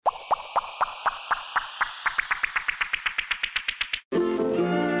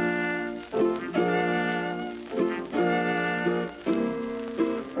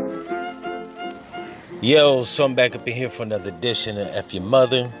Yo, so I'm back up in here for another edition of F Your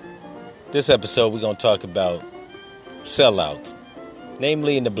Mother. This episode, we're going to talk about sellouts,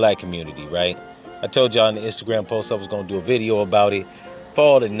 namely in the black community, right? I told y'all in the Instagram post I was going to do a video about it for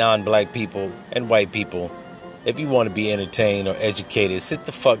all the non-black people and white people. If you want to be entertained or educated, sit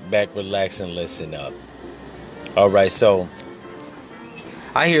the fuck back, relax, and listen up. All right, so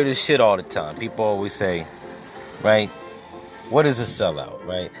I hear this shit all the time. People always say, right, what is a sellout,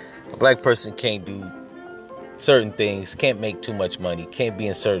 right? A black person can't do certain things, can't make too much money, can't be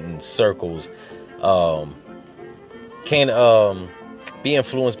in certain circles, can't be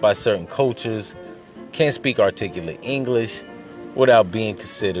influenced by certain cultures, can't speak articulate English without being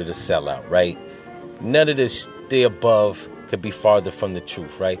considered a sellout, right? None of the above could be farther from the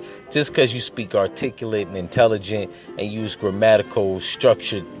truth, right? Just because you speak articulate and intelligent and use grammatical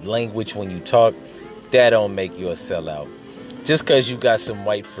structured language when you talk, that don't make you a sellout. Just because you got some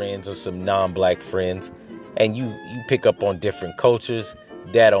white friends or some non-black friends and you pick up on different cultures,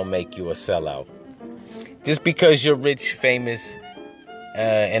 that don't make you a sellout. Just because you're rich, famous,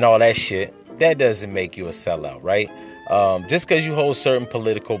 and all that shit, that doesn't make you a sellout, right? Just because you hold certain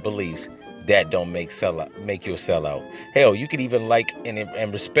political beliefs, that don't make you a sellout. Hell, you could even like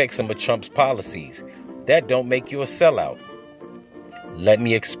and respect some of Trump's policies. That don't make you a sellout. Let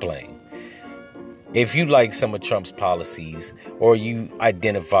me explain. If you like some of Trump's policies or you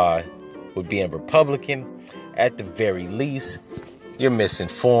identify with being Republican, at the very least, you're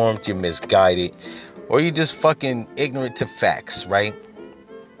misinformed, you're misguided, or you're just fucking ignorant to facts, right?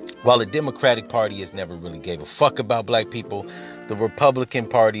 While the Democratic Party has never really gave a fuck about black people, the Republican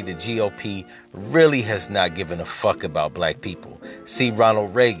Party, the GOP, really has not given a fuck about black people. See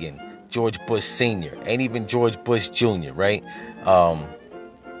Ronald Reagan, George Bush Sr., and even George Bush Jr., right?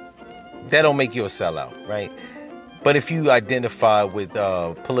 That don't make you a sellout, right? But if you identify with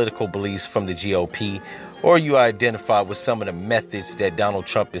political beliefs from the GOP, or you identify with some of the methods that Donald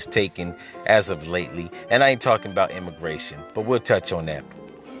Trump is taking as of lately, and I ain't talking about immigration, but we'll touch on that,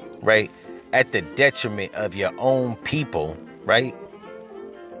 right? At the detriment of your own people, right?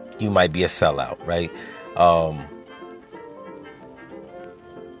 You might be a sellout, right?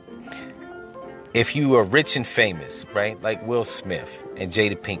 If you are rich and famous, right? Like Will Smith and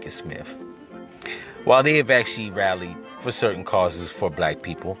Jada Pinkett Smith, while they have actually rallied for certain causes for black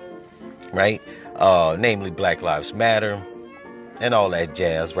people, right? Namely Black Lives Matter and all that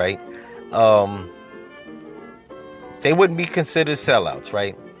jazz, right? They wouldn't be considered sellouts,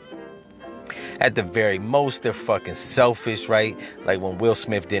 right? At the very most, they're fucking selfish, right? Like when Will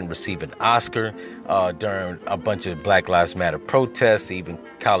Smith didn't receive an Oscar during a bunch of Black Lives Matter protests, even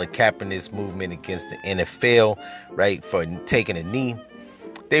Colin Kaepernick's movement against the NFL, right, for taking a knee.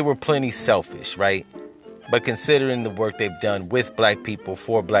 They were plenty selfish, right? But considering the work they've done with black people,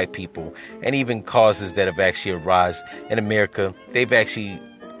 for black people, and even causes that have actually arisen in America, they've actually,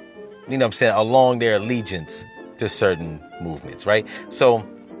 along their allegiance to certain movements, right? So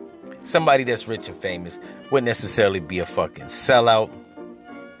somebody that's rich and famous wouldn't necessarily be a fucking sellout.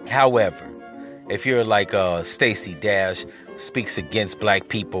 However, if you're like Stacey Dash, speaks against black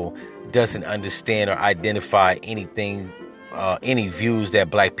people, doesn't understand or identify anything, any views that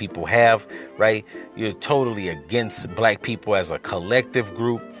black people have, right? You're totally against black people as a collective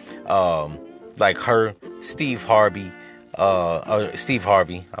group, like her, Steve Harvey, I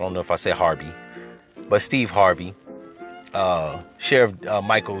don't know if I said Harvey, but Steve Harvey, Sheriff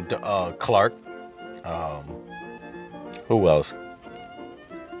Michael Clark, who else?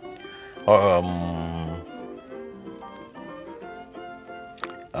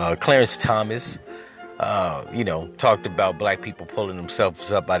 Clarence Thomas, talked about black people pulling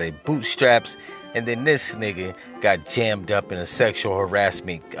themselves up by their bootstraps, and then this nigga got jammed up in a sexual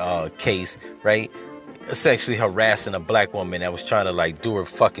harassment case, right? Sexually harassing a black woman that was trying to like do her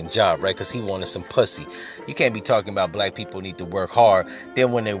fucking job, right? Because he wanted some pussy. You can't be talking about black people need to work hard,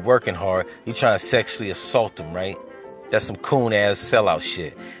 then when they're working hard, you trying to sexually assault them, right? That's some coon ass sellout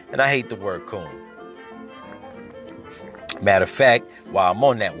shit, and I hate the word coon. Matter of fact, while I'm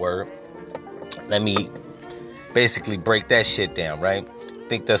on that word, let me basically break that shit down, right? I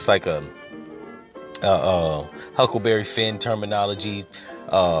think that's like a Huckleberry Finn terminology,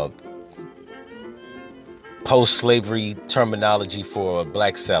 post-slavery terminology for a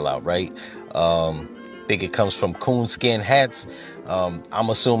black sellout, right? I think it comes from coonskin hats. I'm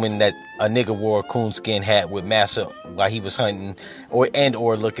assuming that a nigga wore a coonskin hat with massa while he was hunting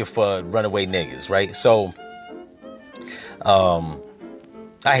or looking for runaway niggas, right? So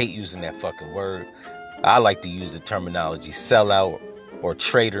I hate using that fucking word. I like to use the terminology sellout or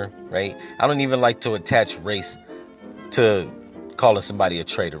traitor, right? I don't even like to attach race to calling somebody a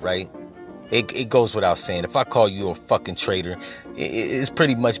traitor, right? It goes without saying. If I call you a fucking traitor, it's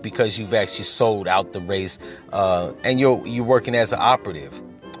pretty much because you've actually sold out the race, and you're working as an operative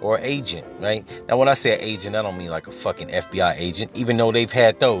or agent, right? Now, when I say agent, I don't mean like a fucking FBI agent, even though they've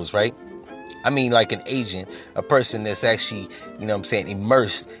had those, right? I mean like an agent, a person that's actually,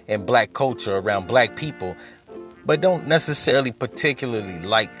 immersed in black culture around black people, but don't necessarily particularly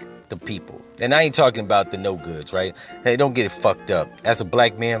like the people. And I ain't talking about the no goods, right? Hey, don't get it fucked up. As a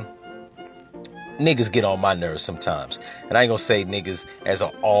black man, niggas get on my nerves sometimes. And I ain't gonna say niggas as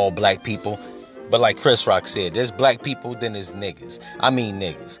all black people, but like Chris Rock said, there's black people, then there's niggas. I mean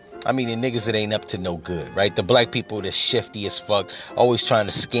niggas. I mean the niggas that ain't up to no good, right? The black people that's shifty as fuck, always trying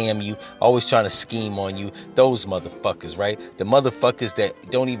to scam you, always trying to scheme on you. Those motherfuckers, right? The motherfuckers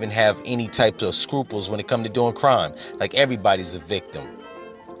that don't even have any type of scruples when it comes to doing crime. Like everybody's a victim.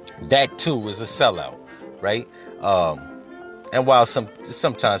 That too is a sellout, right? And while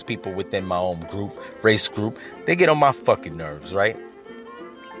sometimes people within my own group, race group, they get on my fucking nerves, right?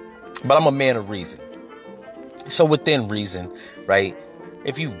 But I'm a man of reason. So within reason, right?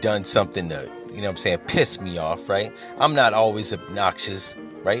 If you've done something to, piss me off, right? I'm not always obnoxious,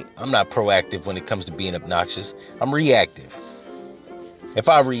 right? I'm not proactive when it comes to being obnoxious. I'm reactive. If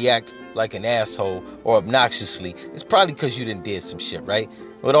I react like an asshole or obnoxiously, it's probably because you done did some shit, right?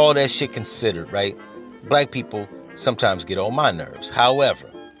 With all that shit considered, right? Black people sometimes get on my nerves.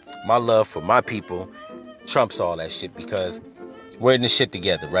 However, my love for my people trumps all that shit because we're in this shit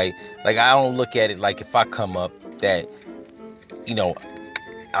together, right? Like, I don't look at it like if I come up that,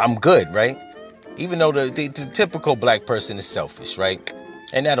 I'm good, right? Even though the typical black person is selfish, right?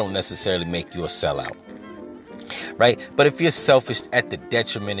 And that don't necessarily make you a sellout, right? But if you're selfish at the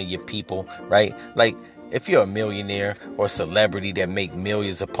detriment of your people, right? Like, if you're a millionaire or a celebrity that make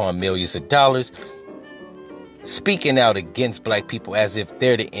millions upon millions of dollars, speaking out against black people as if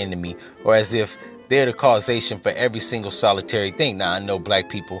they're the enemy or as if they're the causation for every single solitary thing. Now, I know black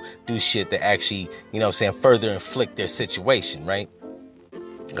people do shit that actually, further inflict their situation, right?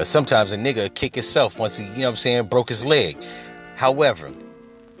 Sometimes a nigga kick himself once he, broke his leg. However,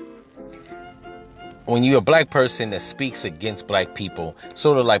 when you're a black person that speaks against black people,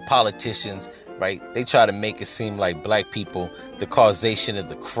 sort of like politicians, right? They try to make it seem like black people, the causation of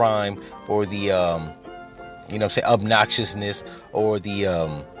the crime or the, obnoxiousness or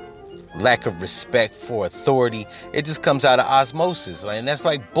the lack of respect for authority. It just comes out of osmosis. And that's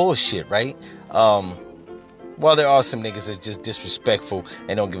like bullshit, right? While there are some niggas that's just disrespectful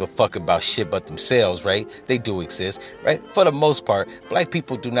and don't give a fuck about shit but themselves, right? They do exist, right? For the most part, black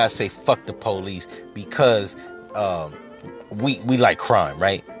people do not say fuck the police because we like crime,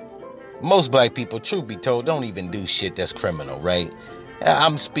 right? Most black people, truth be told, don't even do shit that's criminal, right?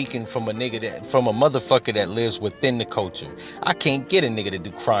 I'm speaking from a motherfucker that lives within the culture. I can't get a nigga to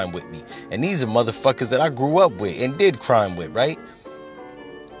do crime with me. And these are motherfuckers that I grew up with and did crime with, right?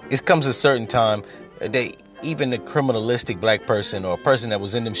 It comes a certain time, even the criminalistic black person or a person that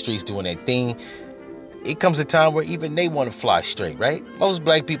was in them streets doing their thing, it comes a time where even they want to fly straight, right? Most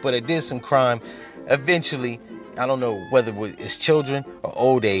black people that did some crime, eventually, I don't know whether it's children or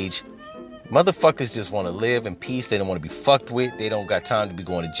old age, motherfuckers just want to live in peace. They don't want to be fucked with. They don't got time to be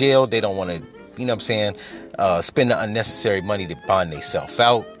going to jail. They don't want to, spend the unnecessary money to bond themselves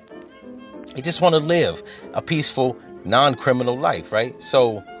out. They just want to live a peaceful, non-criminal life, right?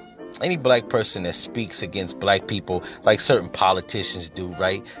 So any black person that speaks against black people, like certain politicians do,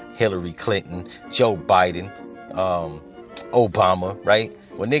 right? Hillary Clinton, Joe Biden, Obama, right?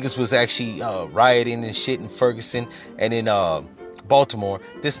 When niggas was actually rioting and shit in Ferguson and in Baltimore,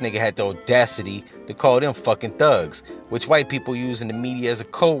 this nigga had the audacity to call them fucking thugs, which white people use in the media as a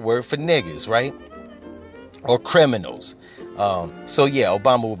code word for niggas, right? Or criminals. So yeah,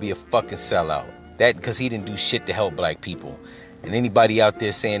 Obama will be a fucking sellout. That because he didn't do shit to help black people. And anybody out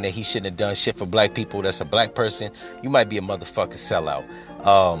there saying that he shouldn't have done shit for black people, that's a black person, you might be a motherfucking sellout.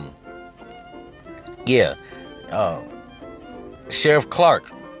 Sheriff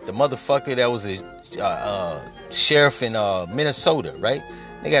Clark, the motherfucker that was a sheriff in Minnesota, right?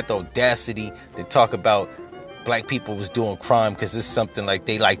 They got the audacity to talk about black people was doing crime because it's something like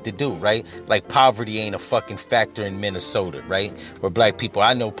they like to do, right? Like poverty ain't a fucking factor in Minnesota, right? Where black people,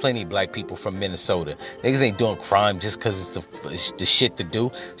 I know plenty of black people from Minnesota. Niggas ain't doing crime just because it's the shit to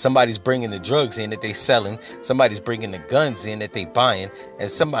do. Somebody's bringing the drugs in that they selling. Somebody's bringing the guns in that they buying. And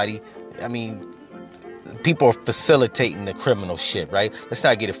people are facilitating the criminal shit, right? Let's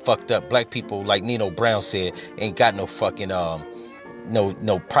not get it fucked up. Black people, like Nino Brown said, ain't got no fucking,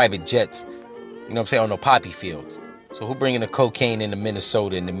 no private jets, or no poppy fields. So who bringing the cocaine into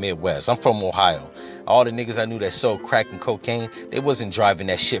Minnesota in the Midwest? I'm from Ohio. All the niggas I knew that sold crack and cocaine, they wasn't driving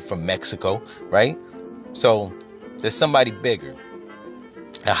that shit from Mexico, right? So there's somebody bigger,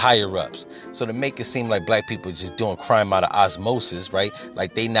 the higher ups. So to make it seem like black people just doing crime out of osmosis, right?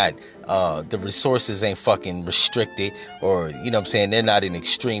 Like they not, the resources ain't fucking restricted, or, you know what I'm saying, they're not in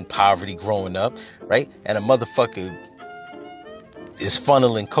extreme poverty growing up, right? And a motherfucker is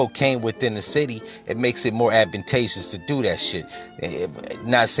funneling cocaine within the city, it makes it more advantageous to do that shit.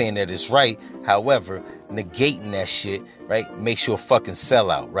 Not saying that it's right, however, negating that shit, right, makes you a fucking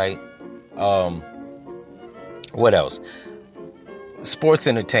sellout, right? What else? Sports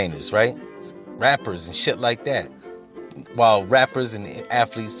entertainers, right? Rappers and shit like that. While rappers and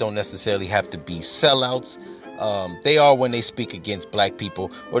athletes don't necessarily have to be sellouts, they are when they speak against black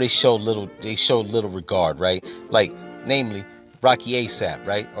people, or they show little regard, right? Like, namely, Rocky ASAP,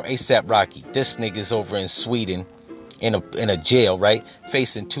 right? Or ASAP Rocky. This nigga's over in Sweden in a jail, right?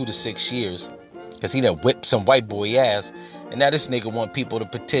 Facing 2 to 6 years because he done whipped some white boy ass. And now this nigga want people to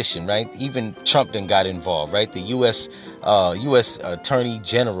petition, right? Even Trump done got involved, right? The U.S. Attorney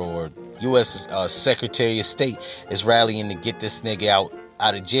General or U.S. Secretary of State is rallying to get this nigga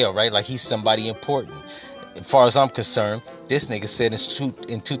out of jail, right? Like he's somebody important. As far as I'm concerned, this nigga said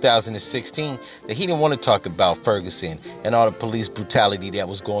in 2016 that he didn't want to talk about Ferguson and all the police brutality that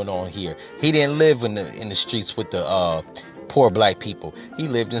was going on here. He didn't live in the streets with the poor black people. He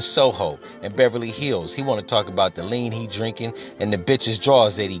lived in Soho and Beverly Hills. He want to talk about the lean he drinking and the bitches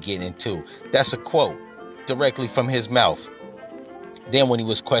draws that he getting into. That's a quote directly from his mouth. Then when he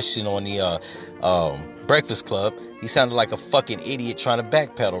was questioned on the Breakfast Club, he sounded like a fucking idiot trying to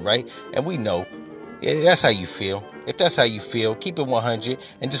backpedal, right? And we know, yeah, that's how you feel. If that's how you feel, keep it 100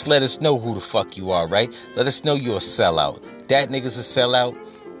 and just let us know who the fuck you are, right? Let us know you're a sellout. That nigga's a sellout.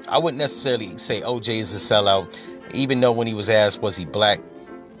 I wouldn't necessarily say OJ is a sellout, even though when he was asked, was he black?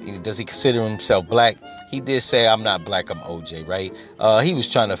 Does he consider himself black? He did say, I'm not black, I'm OJ, right? He was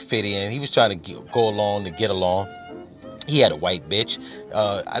trying to fit in. He was trying to go along to get along. He had a white bitch.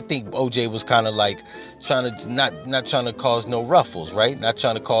 I think OJ was kind of like trying to not trying to cause no ruffles, right? Not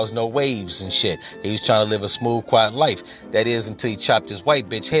trying to cause no waves and shit. He was trying to live a smooth, quiet life. That is, until he chopped his white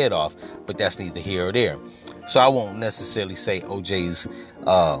bitch head off. But that's neither here or there. So I won't necessarily say OJ's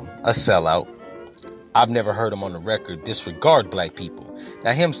a sellout. I've never heard him on the record disregard black people.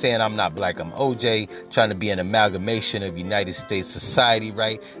 Now, him saying I'm not black, I'm OJ, trying to be an amalgamation of United States society,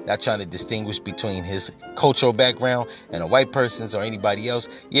 right? Not trying to distinguish between his cultural background and a white person's or anybody else.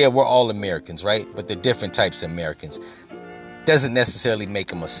 Yeah, we're all Americans, right? But they're different types of Americans. Doesn't necessarily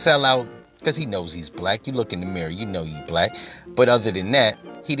make him a sellout because he knows he's black. You look in the mirror, you know you black. But other than that,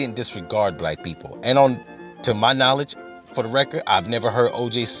 he didn't disregard black people. And to my knowledge, for the record, I've never heard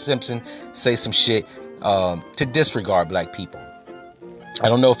O.J. Simpson say some shit to disregard black people. I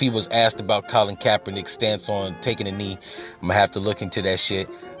don't know if he was asked about Colin Kaepernick's stance on taking a knee. I'm going to have to look into that shit.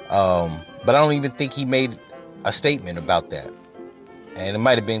 But I don't even think he made a statement about that. And it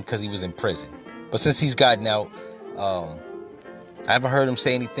might have been because he was in prison. But since he's gotten out, I haven't heard him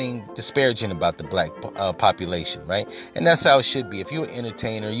say anything disparaging about the black population, right? And that's how it should be. If you're an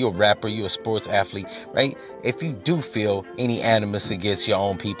entertainer, you're a rapper, you're a sports athlete, right? If you do feel any animus against your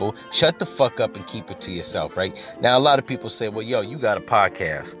own people, shut the fuck up and keep it to yourself, right? Now, a lot of people say, well, yo, you got a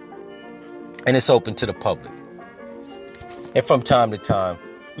podcast and it's open to the public. And from time to time,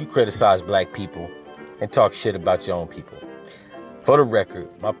 you criticize black people and talk shit about your own people. For the record,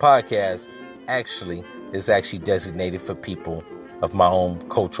 my podcast is actually designated for people of my own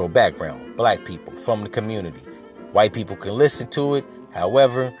cultural background, black people from the community. White people can listen to it.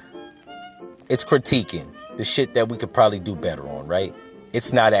 However, it's critiquing the shit that we could probably do better on, right?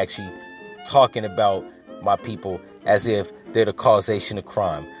 It's not actually talking about my people as if they're the causation of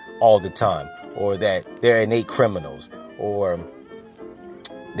crime all the time, or that they're innate criminals, or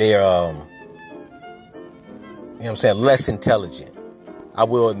they're, you know what I'm saying, less intelligent. I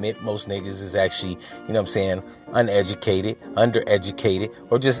will admit most niggas is actually, you know what I'm saying, uneducated, undereducated,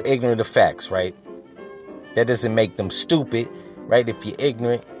 or just ignorant of facts, right? That doesn't make them stupid, right? If you're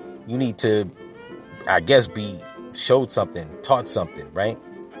ignorant, you need to, I guess, be showed something, taught something, right?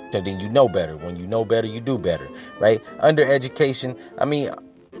 So then you know better. When you know better, you do better, right? Undereducation, I mean,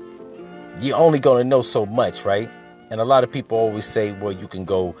 you're only going to know so much, right? And a lot of people always say, well, you can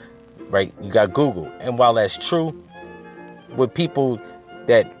go, right? You got Google. And while that's true, with people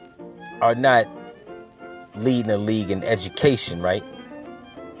that are not leading a league in education, right?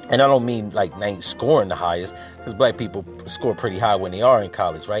 And I don't mean like they ain't scoring the highest, because black people score pretty high when they are in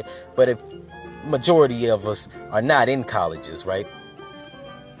college, right? But if majority of us are not in colleges, right?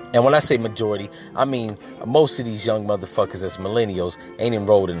 And when I say majority, I mean most of these young motherfuckers as millennials ain't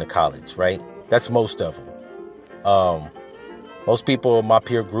enrolled into college, right? That's most of them. Most people in my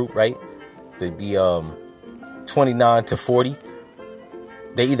peer group, right? They be 29 to 40.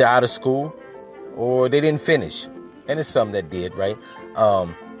 They either out of school or they didn't finish. And there's some that did, right?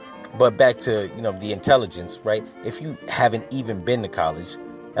 But back to, the intelligence, right? If you haven't even been to college,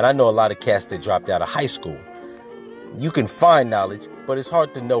 and I know a lot of cats that dropped out of high school, you can find knowledge, but it's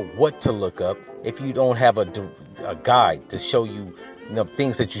hard to know what to look up if you don't have a guide to show you,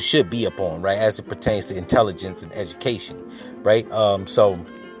 things that you should be upon, right? As it pertains to intelligence and education, right?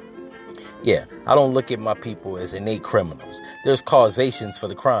 Yeah, I don't look at my people as innate criminals. There's causations for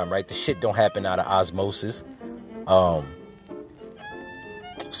the crime, right? The shit don't happen out of osmosis.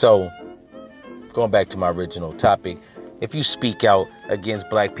 So, going back to my original topic, if you speak out against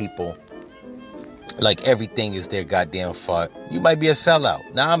black people like everything is their goddamn fault, you might be a sellout.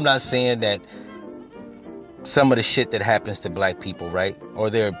 Now, I'm not saying that some of the shit that happens to black people, right, or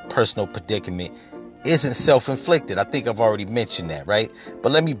their personal predicament isn't self-inflicted. I think I've already mentioned that, right?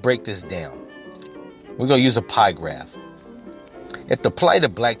 But let me break this down. We're going to use a pie graph. If the plight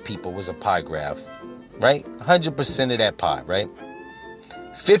of black people was a pie graph, right, 100% of that pie, right,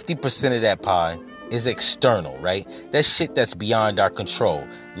 50% of that pie is external, right? That shit that's beyond our control.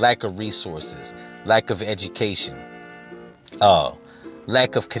 Lack of resources, lack of education,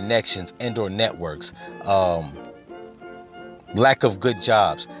 lack of connections and or networks, lack of good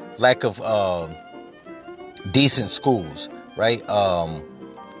jobs, lack of decent schools, right?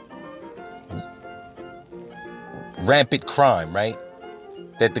 Rampant crime, right?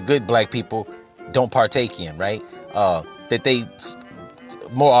 That the good black people don't partake in, right? That they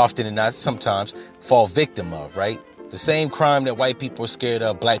more often than not sometimes fall victim of, right? The same crime that white people are scared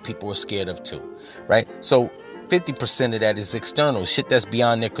of, black people are scared of too, right? So 50% of that is external, shit that's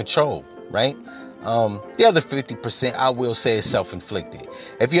beyond their control, right? The other 50%, I will say, is self-inflicted.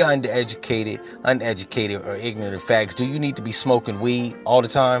 If you're uneducated or ignorant of facts, do you need to be smoking weed all the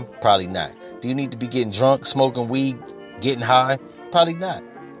time? Probably not. Do you need to be getting drunk, smoking weed, getting high? Probably not.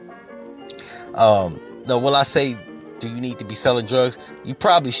 No, will I say, do you need to be selling drugs? You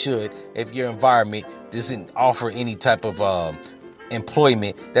probably should if your environment doesn't offer any type of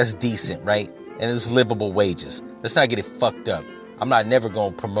employment that's decent, right? And it's livable wages. Let's not get it fucked up. I'm not never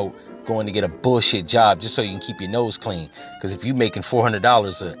going to promote going to get a bullshit job just so you can keep your nose clean. Because if you're making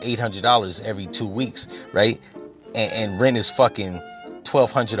 $400 or $800 every 2 weeks, right? And rent is fucking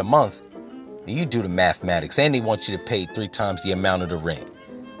 $1,200 a month, you do the mathematics. And they want you to pay 3 times the amount of the rent.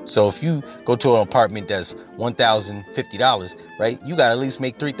 So if you go to an apartment that's $1,050, right, you got to at least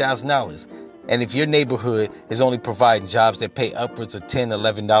make $3,000. And if your neighborhood is only providing jobs that pay upwards of $10,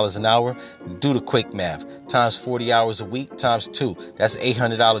 $11 an hour, do the quick math. Times 40 hours a week, times 2. That's an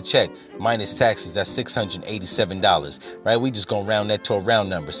 $800 check. Minus taxes, that's $687, right? We just going to round that to a round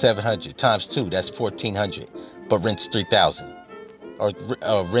number. 700 times 2, that's $1,400. But rent's $3,000.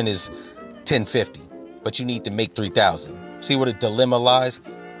 Or rent is $1,050. But you need to make $3,000. See where the dilemma lies?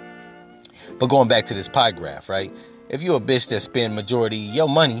 But going back to this pie graph, right? If you're a bitch that spend majority of your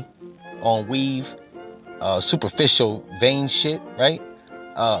money on weave, superficial vain shit, right?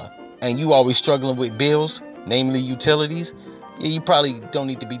 And you always struggling with bills, namely utilities, yeah, you probably don't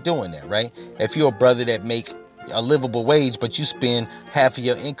need to be doing that, right? If you're a brother that make a livable wage, but you spend half of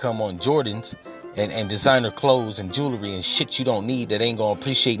your income on Jordans and designer clothes and jewelry and shit you don't need that ain't gonna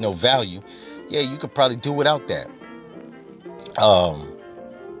appreciate no value, yeah, you could probably do without that.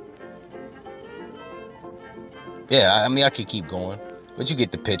 Yeah, I mean, I could keep going, but you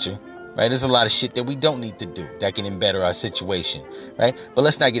get the picture, right? There's a lot of shit that we don't need to do that can better our situation, right? But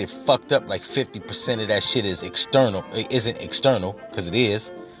let's not get it fucked up like 50% of that shit is external. It isn't external, because it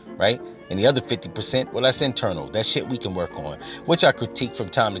is, right? And the other 50%, well, that's internal. That shit we can work on, which I critique from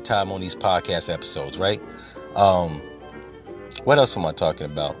time to time on these podcast episodes, right? What else am I talking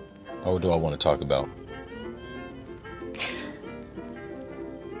about? Or do I want to talk about?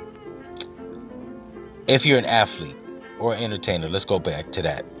 If you're an athlete or an entertainer, let's go back to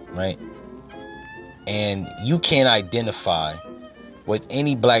that, right? And you can't identify with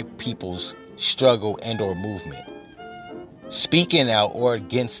any black people's struggle and or movement, speaking out or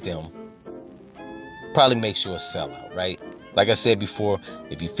against them probably makes you a sellout, right? Like I said before,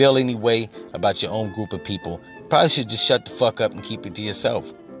 if you feel any way about your own group of people, you probably should just shut the fuck up and keep it to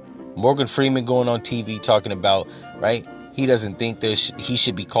yourself. Morgan Freeman going on TV talking about, right, he doesn't think he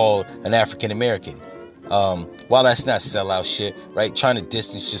should be called an African American. While that's not sellout shit, right? Trying to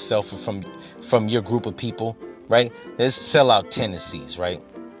distance yourself from your group of people, right? There's sellout tendencies, right?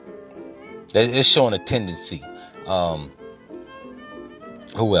 It's showing a tendency.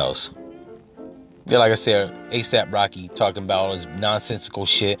 Who else? Yeah, like I said, ASAP Rocky talking about all his nonsensical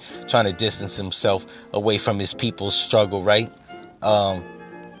shit, trying to distance himself away from his people's struggle, right? Um,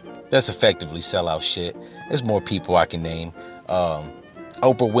 that's effectively sellout shit. There's more people I can name.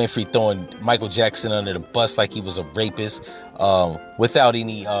 Oprah Winfrey throwing Michael Jackson under the bus like he was a rapist, without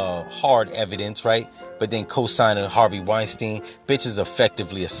any hard evidence, right? But then co-signing Harvey Weinstein, bitch is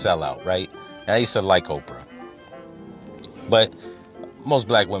effectively a sellout, right? And I used to like Oprah, but most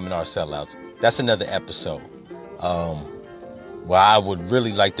black women are sellouts. That's another episode. Well, I would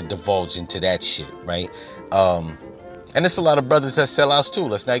really like to divulge into that shit, right? And it's a lot of brothers that sellouts too.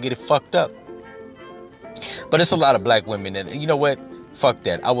 Let's not get it fucked up. But it's a lot of black women that, you know what? Fuck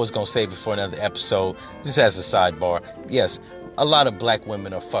that. I was going to save it for another episode. Just as a sidebar. Yes, a lot of black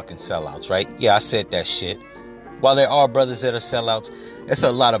women are fucking sellouts, right? Yeah, I said that shit. While there are brothers that are sellouts, it's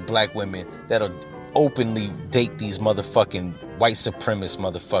a lot of black women that'll openly date these motherfucking white supremacist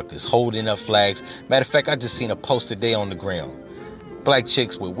motherfuckers holding up flags. Matter of fact, I just seen a post today on the ground. Black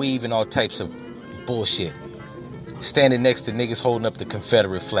chicks with weave and all types of bullshit standing next to niggas holding up the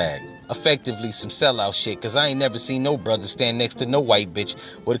Confederate flag. Effectively some sellout shit, because I ain't never seen no brother stand next to no white bitch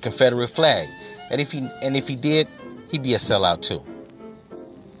with a Confederate flag. And if he did, he'd be a sellout too.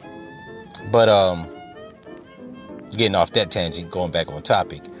 But getting off that tangent, going back on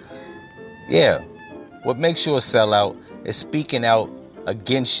topic. Yeah, what makes you a sellout is speaking out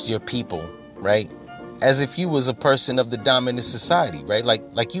against your people, right? As if you was a person of the dominant society, right?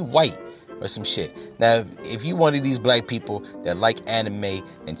 Like you white or some shit. Now, if you one of these black people that like anime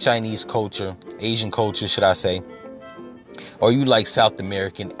and Chinese culture, Asian culture, should I say, or you like South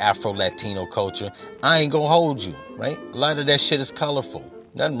American, Afro-Latino culture, I ain't gonna hold you, right? A lot of that shit is colorful.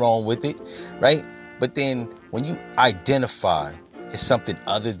 Nothing wrong with it, right? But then when you identify as something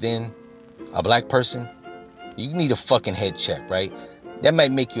other than a black person, you need a fucking head check, right? That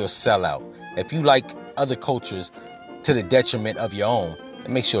might make you a sellout. If you like other cultures to the detriment of your own, it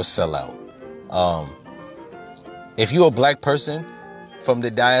makes you a sellout. If you're a black person from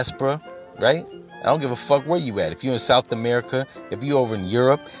the diaspora, right? I don't give a fuck where you at. If you're in South America, if you're over in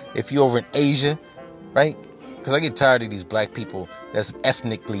Europe, if you're over in Asia, right? Because I get tired of these black people that's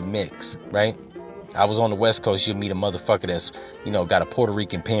ethnically mixed, right? I was on the West Coast. You'll meet a motherfucker that's, got a Puerto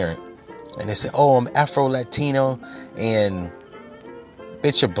Rican parent. And they say, oh, I'm Afro-Latino. And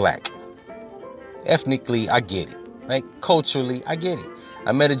bitch, you're black. Ethnically, I get it, right? Culturally, I get it.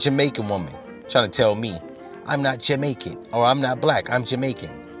 I met a Jamaican woman trying to tell me I'm not Jamaican or I'm not black. I'm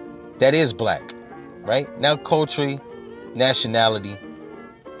Jamaican. That is black, right? Now, culturally, nationality,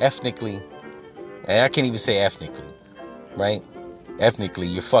 ethnically, and I can't even say ethnically, right? Ethnically,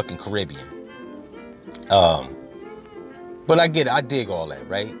 you're fucking Caribbean. But I get it. I dig all that,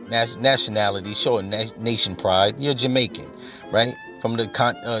 right? Nationality, showing nation pride. You're Jamaican, right? From the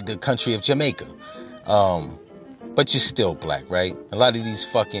country of Jamaica. But you're still black, right? A lot of these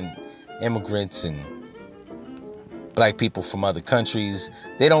fucking immigrants and black people from other countries,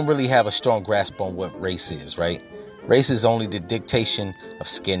 they don't really have a strong grasp on what race is, right? Race is only the dictation of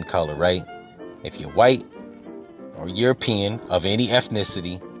skin color, right? If you're white or European of any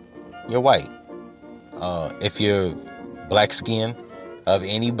ethnicity, you're white. If you're black skin of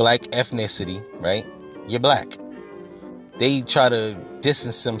any black ethnicity, right? You're black. They try to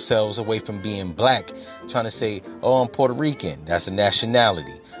distance themselves away from being black, trying to say, oh, I'm Puerto Rican. That's a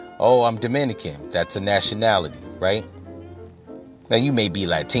nationality. Oh, I'm Dominican. That's a nationality, right? Now, you may be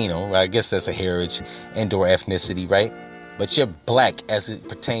Latino. I guess that's a heritage and/or ethnicity, right? But you're black as it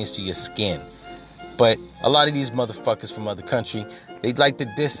pertains to your skin. But a lot of these motherfuckers from other country, they'd like to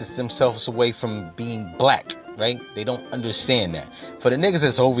distance themselves away from being black, right? They don't understand that. For the niggas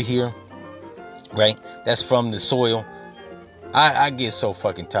that's over here, right, that's from the soil, I get so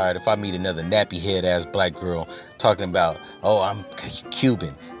fucking tired if I meet another nappy head ass black girl talking about, oh, I'm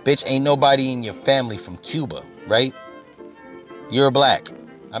Cuban. Bitch, ain't nobody in your family from Cuba, right? You're black.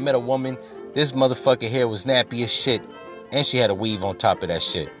 I met a woman, this motherfucker hair was nappy as shit, and she had a weave on top of that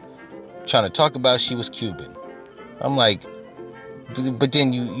shit. Trying to talk about she was Cuban. I'm like, but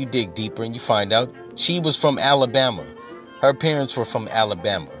then you dig deeper and you find out she was from Alabama. Her parents were from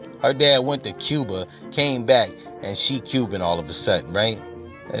Alabama. Her dad went to Cuba, came back, and she Cuban all of a sudden, right?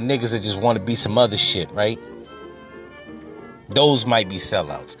 And niggas that just want to be some other shit, right? Those might be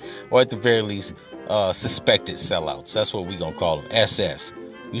sellouts. Or at the very least, suspected sellouts. That's what we gonna call them, SS.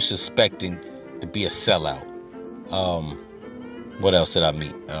 You suspecting to be a sellout. What else did I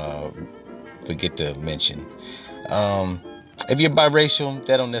meet? Forget to mention. If you're biracial,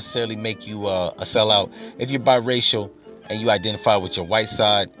 that don't necessarily make you a sellout. If you're biracial and you identify with your white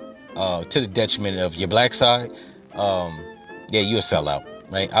side, to the detriment of your black side, yeah, you're a sellout.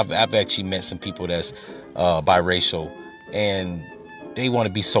 right? I've actually met some people that's biracial, and they want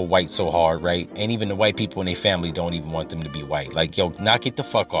to be so white so hard, right? And even the white people in their family don't even want them to be white. Like, yo, knock it the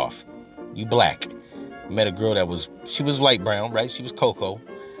fuck off. You black. Met a girl she was light brown, right? She was cocoa.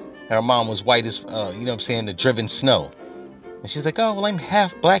 And her mom was white as, the driven snow. And she's like, oh, well, I'm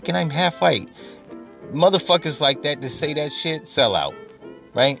half black and I'm half white. Motherfuckers like that say that shit, sell out,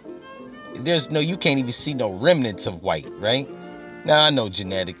 right? You can't even see no remnants of white, right? Now, I know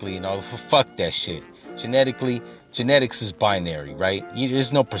genetically and all, fuck that shit. Genetics is binary, right?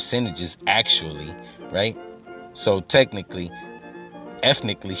 There's no percentages actually, right? So technically,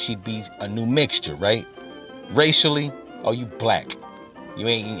 ethnically, she'd be a new mixture, right? Racially, oh, you black. You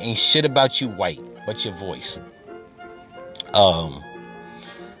ain't shit about you white, but your voice.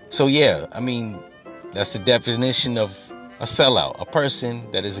 So yeah, I mean, that's the definition of a sellout. A person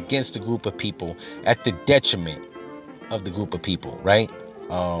that is against a group of people at the detriment of the group of people, right?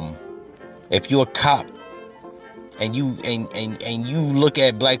 If you're a cop and you look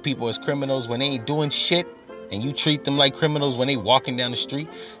at black people as criminals when they ain't doing shit, and you treat them like criminals when they walking down the street,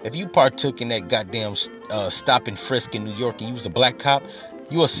 if you partook in that goddamn stop and frisk in New York and you was a black cop,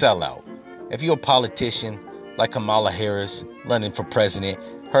 you a sellout. If you're a politician like Kamala Harris running for president,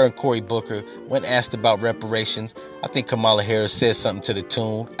 her and Cory Booker, when asked about reparations, I think Kamala Harris said something to the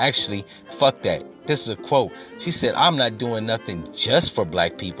tune. Actually, fuck that. This is a quote. She said, I'm not doing nothing just for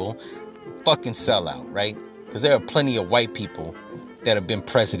black people. Fucking sellout, right? Because there are plenty of white people that have been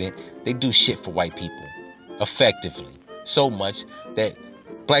president. They do shit for white people effectively. So much that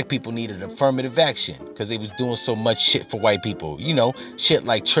black people needed affirmative action because they was doing so much shit for white people. You know, shit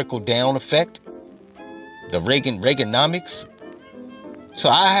like trickle down effect, the Reaganomics. So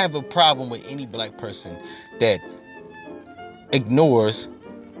I have a problem with any black person that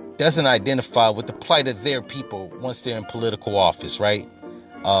doesn't identify with the plight of their people once they're in political office, right?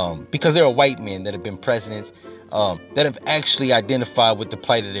 Because there are white men that have been presidents that have actually identified with the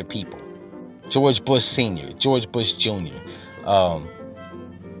plight of their people. George Bush Sr., George Bush Jr.,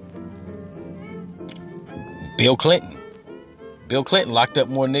 Bill Clinton. Bill Clinton locked up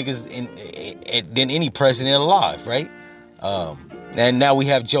more niggas than any president alive, right? And now we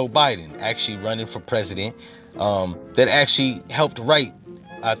have Joe Biden actually running for president that actually helped write,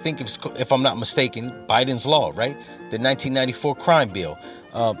 I think if I'm not mistaken, Biden's law, right? The 1994 crime bill.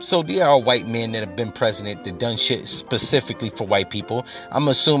 So there are white men that have been president that done shit specifically for white people. I'm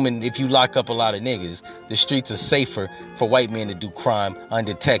assuming if you lock up a lot of niggas, the streets are safer for white men to do crime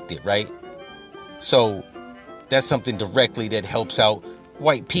undetected, right? So that's something directly that helps out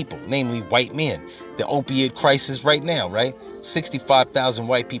white people, namely white men. The opiate crisis right now, right? 65,000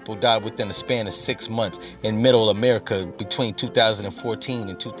 white people died within a span of 6 months in middle America between 2014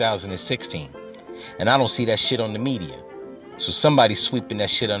 and 2016. And I don't see that shit on the media. So somebody's sweeping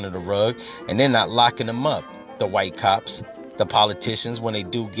that shit under the rug, and they're not locking them up. The white cops, the politicians, when they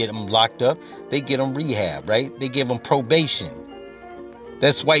do get them locked up, they get them rehab, right? They give them probation.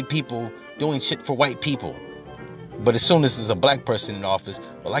 That's white people doing shit for white people. But as soon as there's a black person in office,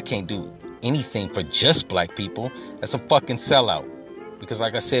 well, I can't do anything for just black people. That's a fucking sellout. Because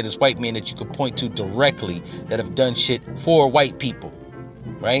like I said, there's white men that you could point to directly that have done shit for white people,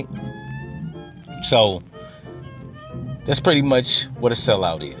 right? So that's pretty much what a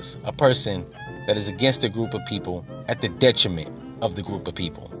sellout is. A person that is against a group of people at the detriment of the group of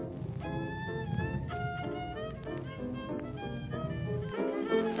people.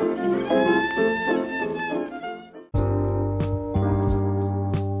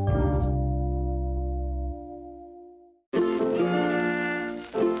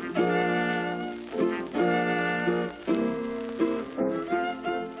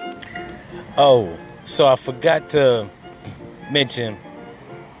 Oh, so I forgot to mention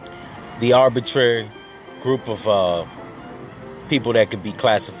the arbitrary group of people that could be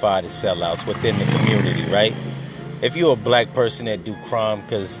classified as sellouts within the community, right? If you're a black person that do crime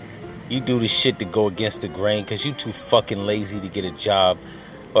because you do the shit to go against the grain because you too fucking lazy to get a job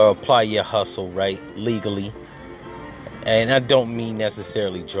or apply your hustle, right, legally. And I don't mean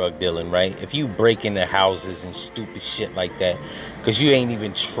necessarily drug dealing, right? If you break into houses and stupid shit like that because you ain't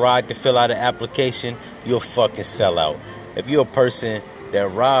even tried to fill out an application, you'll fucking sell out. If you're a person that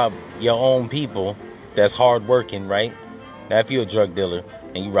rob your own people, that's hard working, right? Now, if you're a drug dealer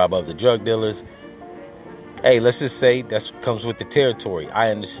and you rob other drug dealers, hey, let's just say that comes with the territory.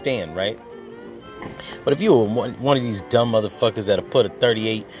 I understand, right? But if you were one of these dumb motherfuckers that'll put a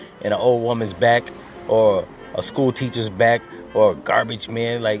 38 in an old woman's back or a school teacher's back or a garbage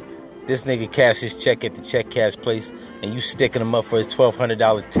man, like this nigga cash his check at the check cash place and you sticking him up for his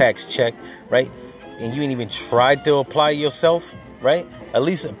 $1,200 tax check, right? And you ain't even tried to apply yourself, right? At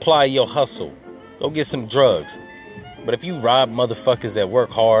least apply your hustle. Go get some drugs. But if you rob motherfuckers that work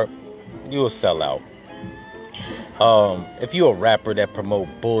hard, you a sellout. If you a rapper that promote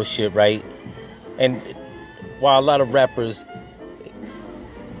bullshit, right? And while a lot of rappers,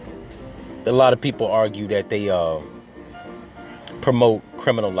 a lot of people argue that they promote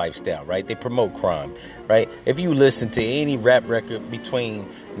criminal lifestyle, right? They promote crime, right? If you listen to any rap record between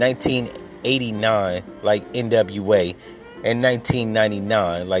 1989, like NWA, and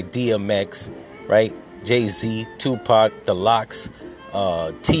 1999, like DMX, right? Jay-Z, Tupac, The Lox,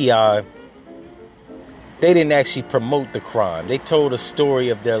 T.I., they didn't actually promote the crime. They told a story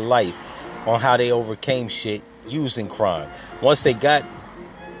of their life on how they overcame shit using crime. Once they got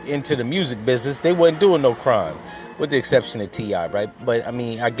into the music business, they wasn't doing no crime, with the exception of T.I., right? But I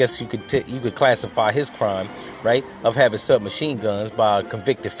mean, I guess you could classify his crime, right, of having submachine guns by a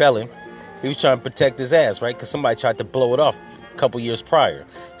convicted felon. He was trying to protect his ass, right? Because somebody tried to blow it off a couple years prior.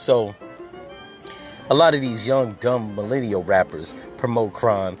 So a lot of these young, dumb millennial rappers promote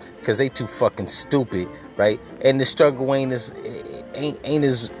crime because they too fucking stupid, right? And the struggle ain't as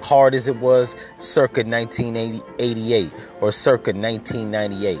hard as it was circa 1988 or circa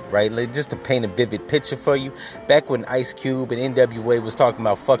 1998, right? Like, just to paint a vivid picture for you, back when Ice Cube and NWA was talking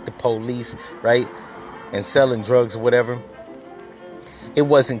about fuck the police, right? And selling drugs or whatever. It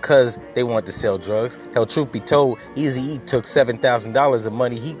wasn't because they wanted to sell drugs. Hell, truth be told, Eazy-E took $7,000 of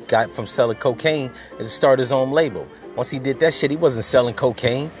money he got from selling cocaine and start his own label. Once he did that shit, he wasn't selling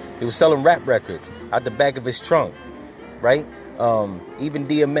cocaine. He was selling rap records out the back of his trunk, right? Even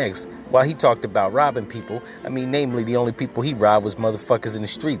DMX, while he talked about robbing people, I mean, namely, the only people he robbed was motherfuckers in the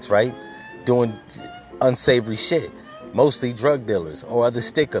streets, right? Doing unsavory shit. Mostly drug dealers or other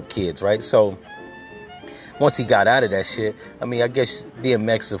stick-up kids, right? So once he got out of that shit, I mean, I guess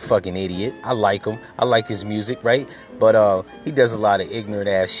DMX is a fucking idiot. I like him. I like his music, right? But he does a lot of ignorant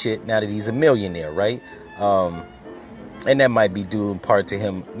ass shit now that he's a millionaire, right? And that might be due in part to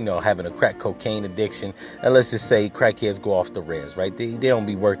him, you know, having a crack cocaine addiction. And let's just say crackheads go off the res, right? They don't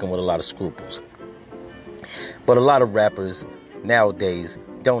be working with a lot of scruples. But a lot of rappers nowadays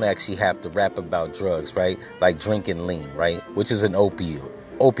don't actually have to rap about drugs, right? Like drinking lean, right? Which is an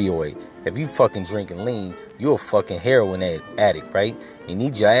opioid. If you fucking drinking lean, you're a fucking heroin addict, right? You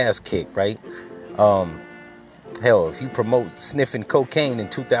need your ass kicked, right? Hell, if you promote sniffing cocaine in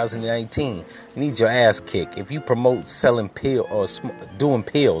 2019, you need your ass kicked. If you promote selling pill or doing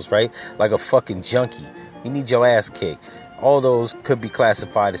pills, right, like a fucking junkie, you need your ass kicked. All those could be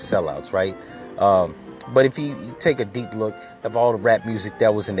classified as sellouts, right? But if you take a deep look of all the rap music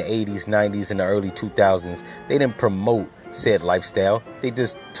that was in the 80s, 90s, and the early 2000s, they didn't promote said lifestyle. They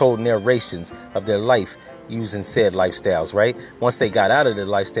just told narrations of their life using said lifestyles, right? Once they got out of the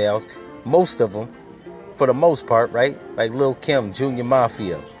lifestyles, most of them, for the most part, right? Like Lil Kim, Junior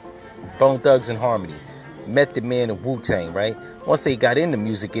Mafia, Bone Thugs and Harmony, Method Man and Wu-Tang, right? Once they got in the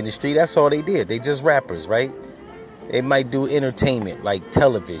music industry, that's all they did. They just rappers, right? They might do entertainment like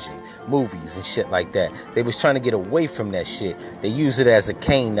television, movies and shit like that. They was trying to get away from that shit. They use it as a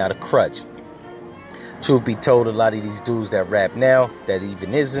cane, not a crutch. Truth be told, a lot of these dudes that rap now, that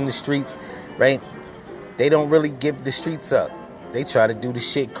even is in the streets, right? They don't really give the streets up. They try to do the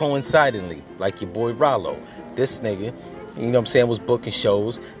shit coincidentally, like your boy Rollo. This nigga, you know what I'm saying, was booking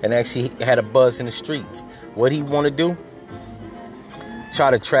shows and actually had a buzz in the streets. What he want to do?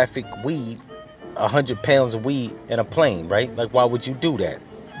 Try to traffic weed, 100 pounds of weed in a plane, right? Like, why would you do that?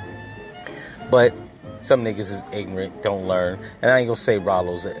 But some niggas is ignorant, don't learn. And I ain't gonna say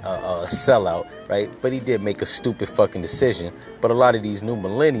Rollo's a sellout, right? But he did make a stupid fucking decision. But a lot of these new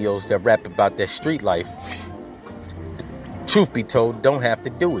millennials that rap about their street life, truth be told, don't have to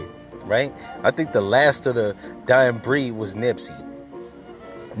do it, right? I think the last of the dying breed was Nipsey.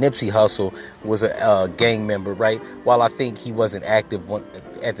 Nipsey Hussle was a gang member, right? While I think he wasn't active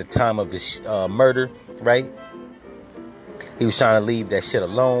at the time of his murder, right? He was trying to leave that shit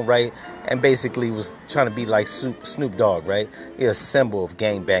alone, right? And basically was trying to be like Snoop Dogg, right? You're a symbol of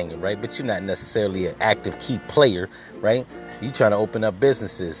gang banging, right? But you're not necessarily an active key player, right? You trying to open up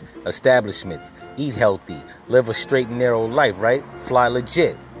businesses, establishments, eat healthy, live a straight and narrow life, right? Fly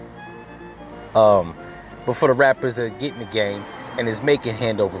legit. But for the rappers that get in the game and is making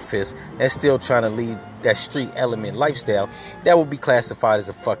hand over fist and still trying to leave that street element lifestyle, that will be classified as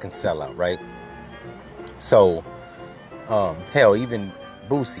a fucking sellout, right? So, hell, even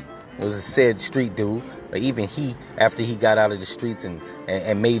Boosie was a said street dude. But even he, after he got out of the streets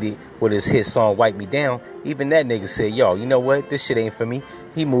and made it with his hit song Wipe Me Down, even that nigga said, yo, you know what? This shit ain't for me.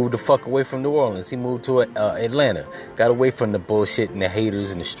 He moved the fuck away from New Orleans. He moved to Atlanta. Got away from the bullshit and the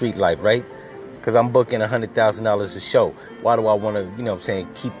haters and the street life, right? because I'm booking $100,000 a show. Why do I want to, you know what I'm saying,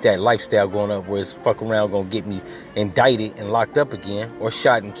 keep that lifestyle going up where it's fuck around going to get me indicted and locked up again or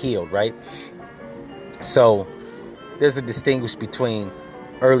shot and killed, right? So there's a distinguish between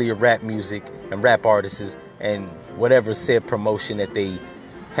earlier rap music and rap artists and whatever said promotion that they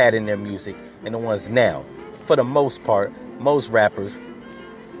had in their music and the ones now. For the most part, most rappers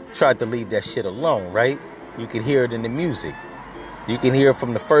tried to leave that shit alone, right? You can hear it in the music. You can hear it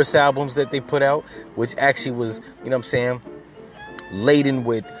from the first albums that they put out, which actually was, you know what I'm saying, laden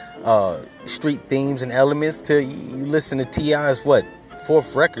with street themes and elements, till you listen to T.I.'s,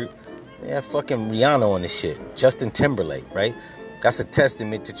 fourth record. Yeah, fucking Rihanna on the shit. Justin Timberlake, right? That's a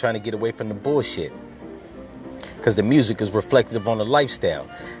testament to trying to get away from the bullshit. Because the music is reflective on the lifestyle.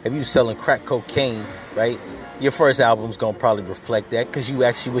 If you selling crack cocaine, right, your first album's going to probably reflect that because you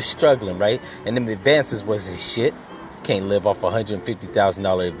actually was struggling, right? And them advances wasn't shit. You can't live off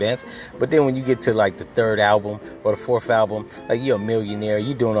 $150,000 advance. But then when you get to like the third album or the fourth album, like you're a millionaire,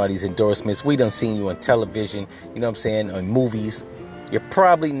 you doing all these endorsements. We done seen you on television, you know what I'm saying, on movies. You're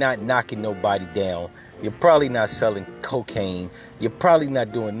probably not knocking nobody down. You're probably not selling cocaine. You're probably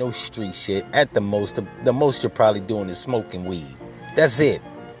not doing no street shit. At the most you're probably doing is smoking weed. That's it.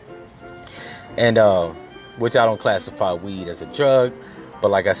 And which I don't classify weed as a drug, but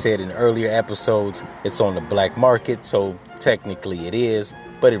like I said in earlier episodes, it's on the black market, so technically it is,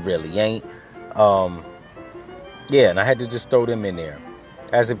 but it really ain't. Yeah, and I had to just throw them in there.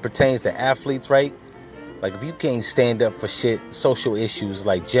 As it pertains to athletes, right? Like if you can't stand up for shit, social issues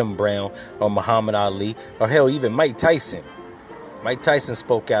like Jim Brown or Muhammad Ali, or hell, even Mike Tyson. Mike Tyson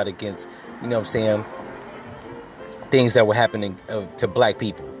spoke out against, you know what I'm saying, things that were happening to black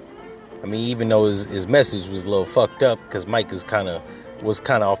people. I mean, even though his message was a little fucked up because Mike was kind of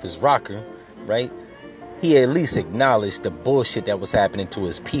off his rocker, right? He at least acknowledged the bullshit that was happening to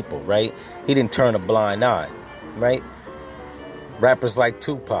his people, right? He didn't turn a blind eye, right? Rappers like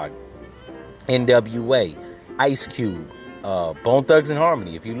Tupac, NWA, Ice Cube, Bone Thugs and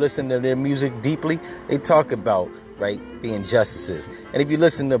Harmony. If you listen to their music deeply, they talk about, right, the injustices. And if you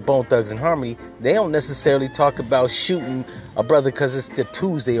listen to Bone Thugs and Harmony, they don't necessarily talk about shooting a brother because it's the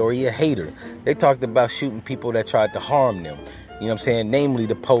Tuesday or he a hater. They talked about shooting people that tried to harm them. You know what I'm saying? Namely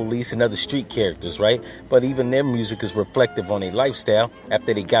the police and other street characters, right? But even their music is reflective on their lifestyle.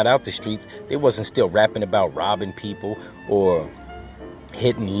 After they got out the streets, they wasn't still rapping about robbing people or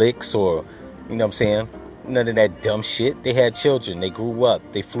hitting licks or, you know what I'm saying, none of that dumb shit. They had children. They grew up.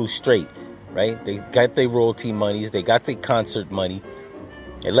 They flew straight, right? They got their royalty monies. They got their concert money.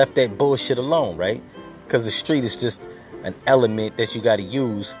 They left that bullshit alone, right? Because the street is just an element that you got to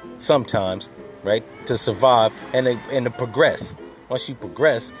use sometimes, right, to survive and to progress. Once you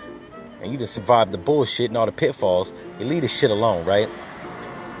progress and you just survive the bullshit and all the pitfalls, you leave the shit alone, right?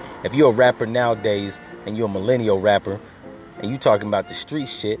 If you're a rapper nowadays and you're a millennial rapper and you talking about the street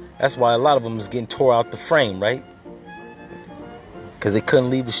shit, that's why a lot of them is getting tore out the frame, right? Because they couldn't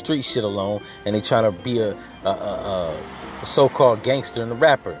leave the street shit alone and they trying to be a so-called gangster and a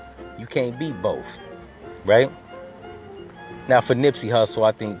rapper. You can't be both, right? Now, for Nipsey Hussle,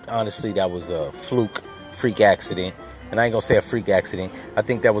 I think, honestly, that was a freak accident. And I ain't gonna say a freak accident. I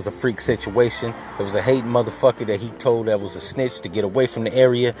think that was a freak situation. There was a hating motherfucker that he told that was a snitch to get away from the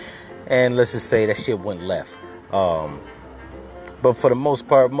area. And let's just say that shit went left. But for the most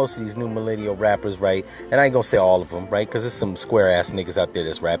part, most of these new millennial rappers, right? And I ain't gonna say all of them, right? Because there's some square-ass niggas out there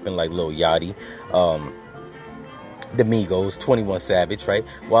that's rapping, like Lil Yachty, the Migos, 21 Savage, right?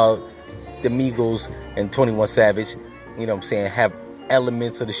 While the Migos and 21 Savage, you know what I'm saying, have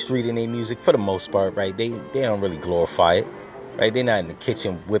elements of the street in their music for the most part, right? They don't really glorify it, right? They're not in the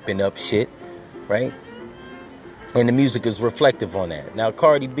kitchen whipping up shit, right? And the music is reflective on that. Now,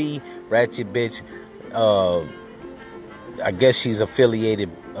 Cardi B, ratchet bitch, I guess she's affiliated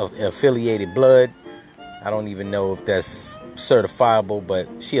blood. I don't even know if that's certifiable, but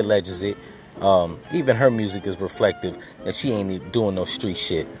she alleges it. Even her music is reflective that she ain't doing no street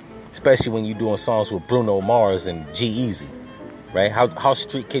shit, especially when you doing songs with Bruno Mars and G-Eazy, right? How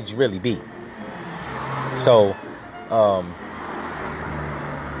street could you really be? So, I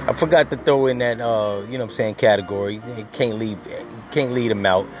forgot to throw in that, you know what I'm saying, category. You can't leave them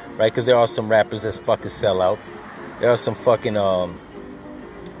out, right? Because there are some rappers that's fucking sellouts. There are some fucking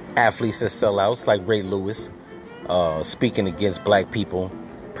athletes that sell outs, like Ray Lewis, speaking against black people,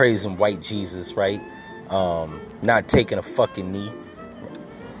 praising white Jesus, right? Not taking a fucking knee.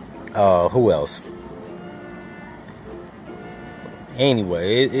 Who else?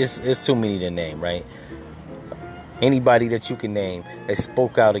 Anyway, it's too many to name, right? Anybody that you can name that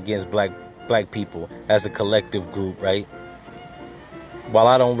spoke out against black people as a collective group, right? While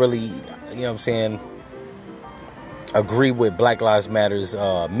I don't really you know what I'm saying, agree with Black Lives Matter's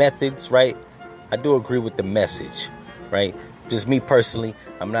methods, right? I do agree with the message, right? Just me personally,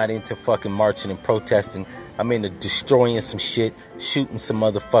 I'm not into fucking marching and protesting. I'm into destroying some shit, shooting some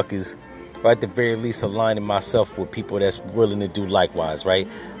motherfuckers, or at the very least aligning myself with people that's willing to do likewise, right?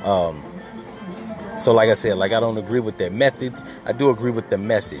 So like I said, like I don't agree with their methods. I do agree with the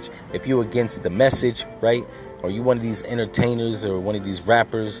message. If you're against the message, right? Or you one of these entertainers or one of these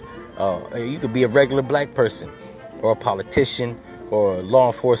rappers, you could be a regular black person or a politician or law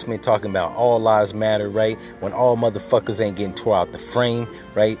enforcement talking about all lives matter, right? When all motherfuckers ain't getting tore out the frame,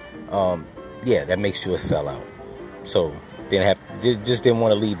 right? Yeah, that makes you a sellout. So just didn't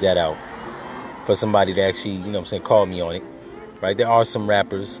want to leave that out for somebody to actually, you know what I'm saying, call me on it, right? There are some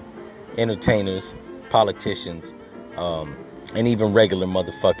rappers, entertainers, politicians, and even regular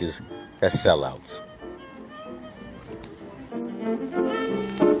motherfuckers that's sellouts.